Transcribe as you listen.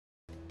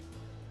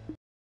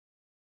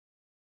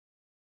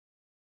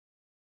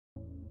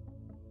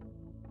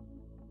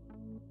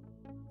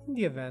In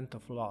the event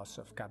of loss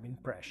of cabin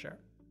pressure,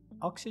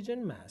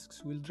 oxygen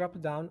masks will drop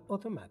down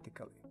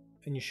automatically,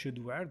 and you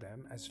should wear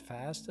them as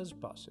fast as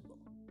possible.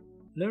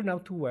 Learn how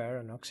to wear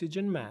an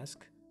oxygen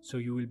mask so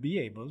you will be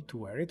able to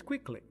wear it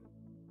quickly.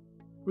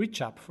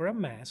 Reach up for a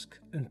mask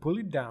and pull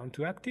it down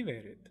to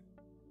activate it.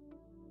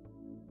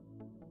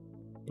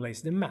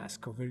 Place the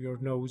mask over your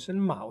nose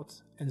and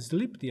mouth and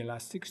slip the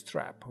elastic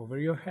strap over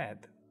your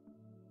head.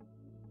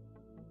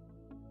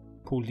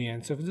 Pull the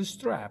ends of the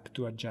strap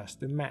to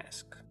adjust the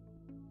mask.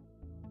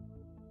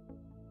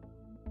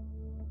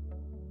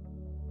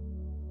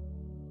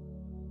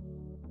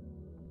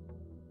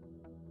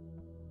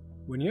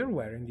 When you're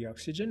wearing the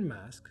oxygen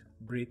mask,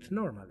 breathe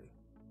normally.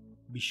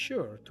 Be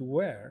sure to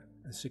wear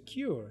and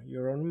secure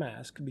your own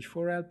mask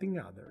before helping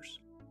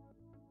others.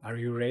 Are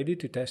you ready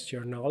to test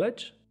your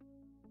knowledge?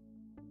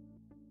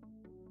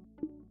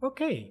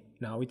 Okay,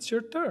 now it's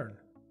your turn.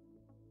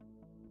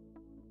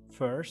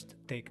 First,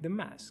 take the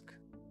mask.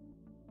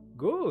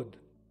 Good!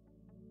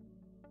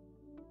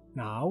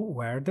 Now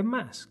wear the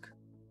mask.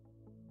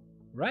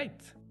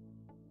 Right!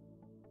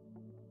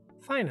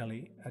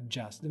 Finally,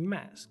 adjust the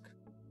mask.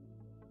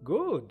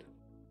 Good!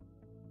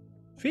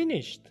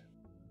 Finished!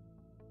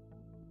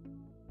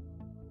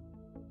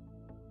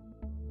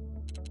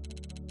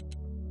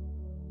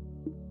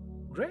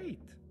 Great!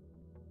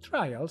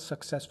 Trial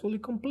successfully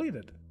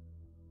completed.